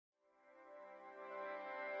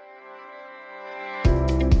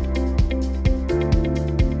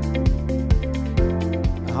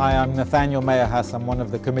Hi, I'm Nathaniel Mayerhass. I'm one of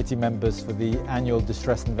the committee members for the annual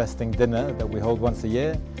Distressed Investing Dinner that we hold once a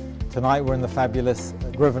year. Tonight we're in the fabulous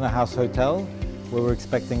Grosvenor House Hotel, where we're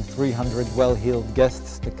expecting 300 well-heeled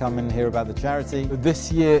guests to come and hear about the charity.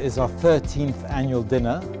 This year is our 13th annual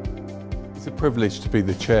dinner. It's a privilege to be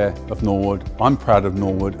the chair of Norwood. I'm proud of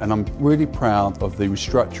Norwood, and I'm really proud of the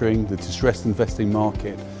restructuring the distressed investing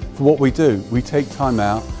market. For what we do, we take time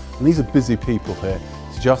out, and these are busy people here,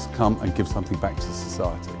 to just come and give something back to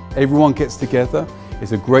society. Everyone gets together.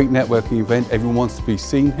 It's a great networking event. Everyone wants to be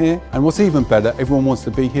seen here. And what's even better, everyone wants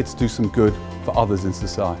to be here to do some good for others in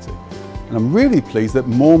society. And I'm really pleased that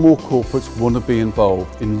more and more corporates want to be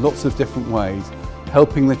involved in lots of different ways,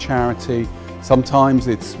 helping the charity. Sometimes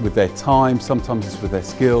it's with their time, sometimes it's with their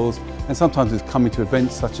skills, and sometimes it's coming to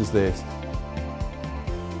events such as this.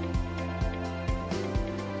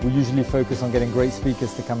 We usually focus on getting great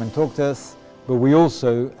speakers to come and talk to us, but we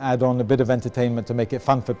also add on a bit of entertainment to make it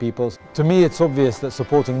fun for people. To me, it's obvious that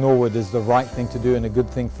supporting Norwood is the right thing to do and a good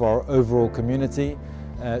thing for our overall community.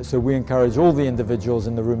 So we encourage all the individuals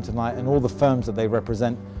in the room tonight and all the firms that they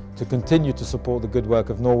represent to continue to support the good work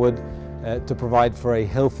of Norwood, to provide for a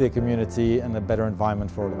healthier community and a better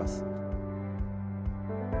environment for all of us.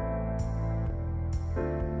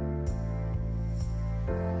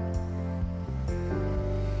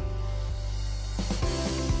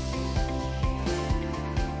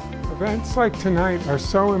 Events like tonight are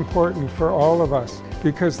so important for all of us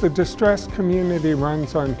because the distressed community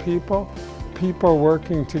runs on people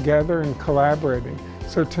working together and collaborating.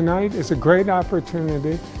 So tonight is a great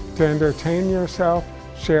opportunity to entertain yourself,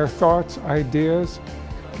 share thoughts, ideas.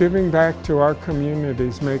 Giving back to our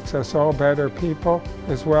communities makes us all better people,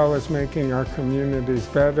 as well as making our communities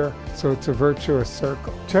better, so it's a virtuous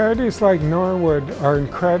circle. Charities like Norwood are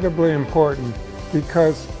incredibly important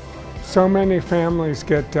because so many families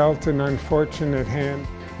get dealt an unfortunate hand,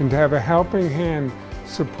 and to have a helping hand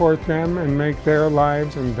support them and make their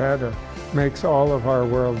lives better makes all of our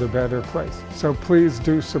world a better place. So please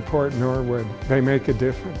do support Norwood. They make a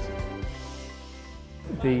difference.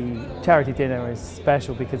 The charity dinner is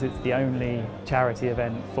special because it's the only charity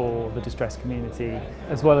event for the distressed community.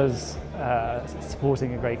 As well as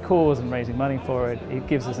supporting a great cause and raising money for it, it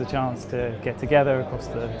gives us a chance to get together across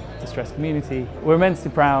the distressed community. We're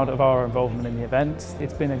immensely proud of our involvement in the event.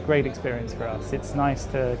 It's been a great experience for us. It's nice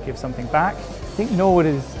to give something back. I think Norwood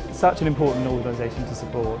is such an important organisation to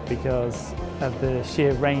support because of the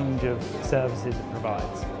sheer range of services it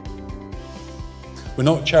provides. We're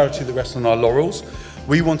not a charity that rests on our laurels.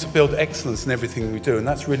 We want to build excellence in everything we do, and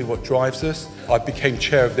that's really what drives us. I became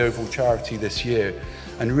chair of the overall charity this year,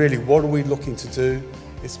 and really what are we looking to do?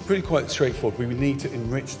 It's pretty quite straightforward. We need to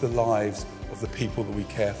enrich the lives of the people that we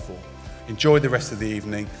care for. Enjoy the rest of the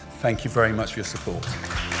evening. Thank you very much for your support.